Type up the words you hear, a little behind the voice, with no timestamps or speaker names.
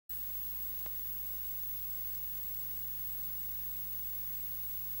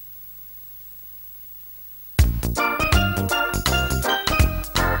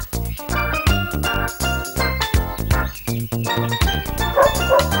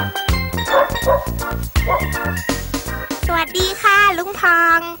พอ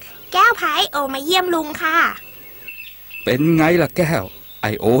งแก้วพาไอโอมาเยี่ยมลุงค่ะเป็นไงล่ะแก้วไอ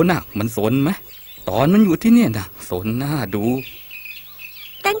โอน่ะมันสนไหมตอนมันอยู่ที่เนี่ยนะสนน่าดู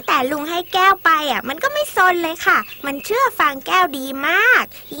ตั้งแต่ลุงให้แก้วไปมันก็ไม่ซนเลยค่ะมันเชื่อฟังแก้วดีมาก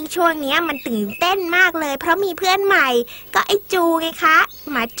ยิ่งช่วงนี้มันตื่นเต้นมากเลยเพราะมีเพื่อนใหม่ก็ไอจูไงคะ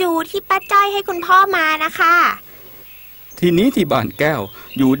หมาจูที่ป้าจ้อยให้คุณพ่อมานะคะทีนี้ที่บ้านแก้ว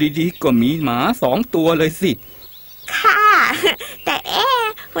อยู่ดีๆก็มีหมา2 ตัวเลยสิค่ะแต่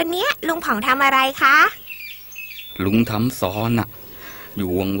วันนี้ลุงผ่องทำอะไรคะลุงทำซ้อนน่ะอยู่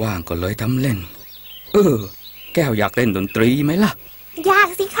ว่างๆก็เลยทำเล่นแก้วอยากเล่นดนตรีไหมล่ะอยาก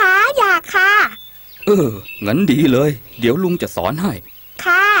สิคะอยากค่ะงั้นดีเลยเดี๋ยวลุงจะสอนให้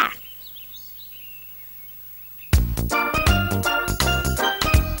ค่ะ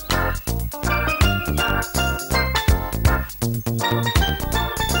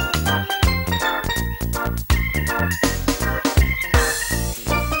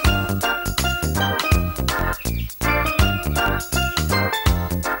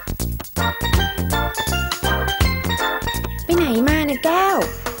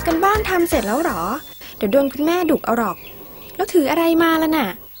กันบ้านทำเสร็จแล้วหรอเดี๋ยวโดนคุณแม่ดุเอาหรอกแล้วถืออะไรมาล่ะน่ะ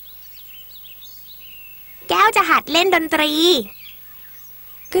แก้วจะหัดเล่นดนตรี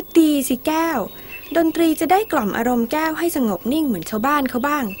ก็ดีสิแก้วดนตรีจะได้กล่อมอารมณ์แก้วให้สงบนิ่งเหมือนชาวบ้านเขา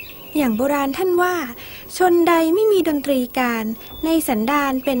บ้างอย่างโบราณท่านว่าชนใดไม่มีดนตรีการในสันดา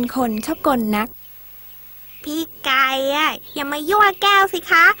นเป็นคนชอบกลนักพี่ไก่อย่ามายั่วแก้วสิ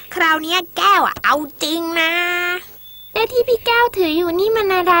คะคราวนี้แก้วเอาจริงนะที่พี่แก้วถืออยู่นี่มัน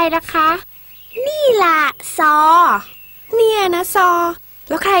อะไรล่ะคะนี่ล่ะซอเนี่ยนะซอ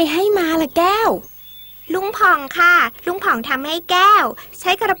แล้วใครให้มาล่ะแก้วลุงผ่องค่ะลุงผ่องทำให้แก้วใ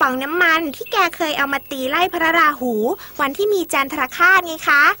ช้กระป๋องน้ำมันที่แกเคยเอามาตีไล่พระราหูวันที่มีจันทรคราสไง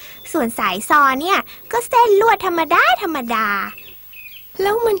คะส่วนสายซอเนี่ยก็เส้นลวดธรรมดาแ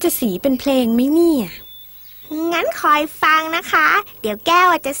ล้วมันจะสีเป็นเพลงไหมเนี่ยงั้นคอยฟังนะคะเดี๋ยวแก้ว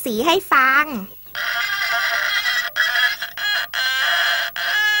จะสีให้ฟัง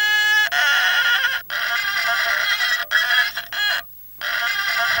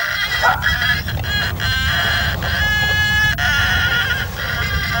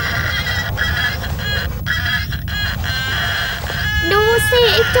ดูสิ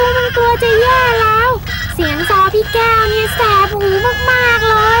ไอ้จูมันกลัวจะแย่แล้วเสียงซอพี่แก้วเนี่ยแสบหูมากๆ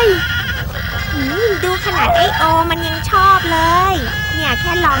เลยดูขนาดไอโอมันยังชอบเลยเนี่ยแ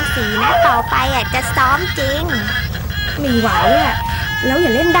ค่ลองสีนะต่อไปจะซ้อมจริงไม่ไหวแล้วอย่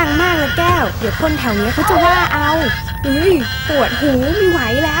าเล่นดังมากเลยแก้วเดี๋ยวคนแถวนี้เขาจะว่าเอาปวดหูไม่ไหว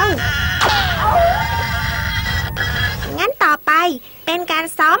แล้วงั้นต่อไปเป็นการ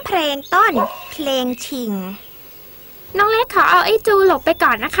ซ้อมเพลงต้นเพลงชิงน้องเล็กขอเอาไอ้จูหลบไปก่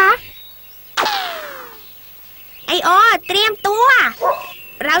อนนะคะไอโอเตรียมตัว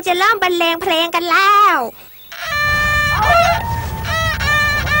เราจะเริ่มบรรเลงเพลงกันแล้ว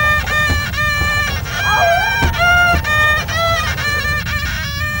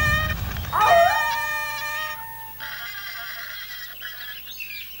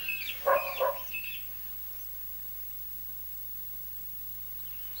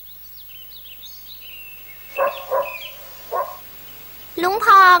ลุง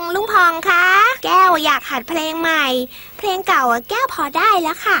พองคะแก้วอยากหัดเพลงใหม่เพลงเก่าแก้วพอได้แ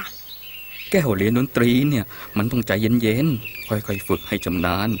ล้วค่ะแก้วเรียนดนตรีเนี่ยมันต้องใจเย็นๆค่อยๆฝึกให้ชำน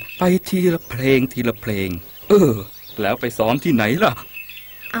าญไปทีละเพลงแล้วไปซ้อมที่ไหนล่ะ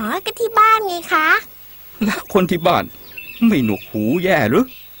ก็ที่บ้านไงคะแล้วคนที่บ้านไม่หนวกหูแย่หรือ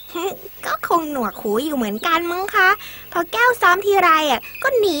ก็คงหนวกหูอยู่เหมือนกันมั้งคะพอแก้วซ้อมทีไรก็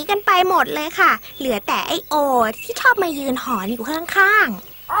หนีกันไปหมดเลยค่ะเหลือแต่ไอโอที่ชอบมายืนหอนอยู่ข้างๆ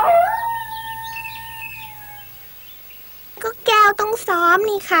ก็แก้วต้องซ้อม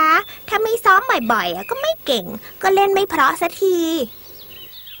นี่คะถ้าไม่ซ้อมบ่อยๆก็ไม่เก่งก็เล่นไม่เพราะสักที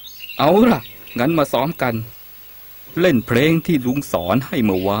เอาล่ะงั้นมาซ้อมกันเล่นเพลงที่ลุงสอนให้เ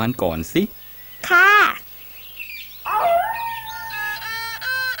มื่อวานก่อนสิค่ะ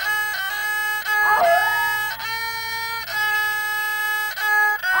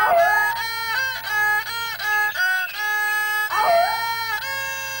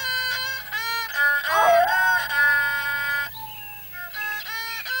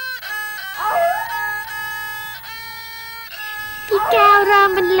พี่แก้วเริ่ม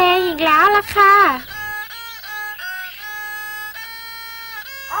บรรเลงอีกแล้วล่ะค่ะ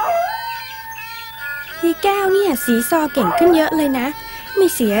พี่แก้วเนี่ยสีซอเก่งขึ้นเยอะเลยนะไม่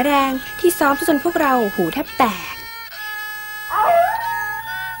เสียแรงที่ซ้อมจนพวกเราหูแทบแตก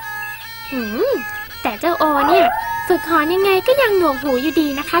แต่เจ้าโอเนี่ยฝึกหอนยังไงก็ยังหนวกหูอยู่ดี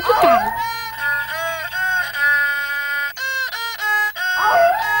นะคะพี่ไก่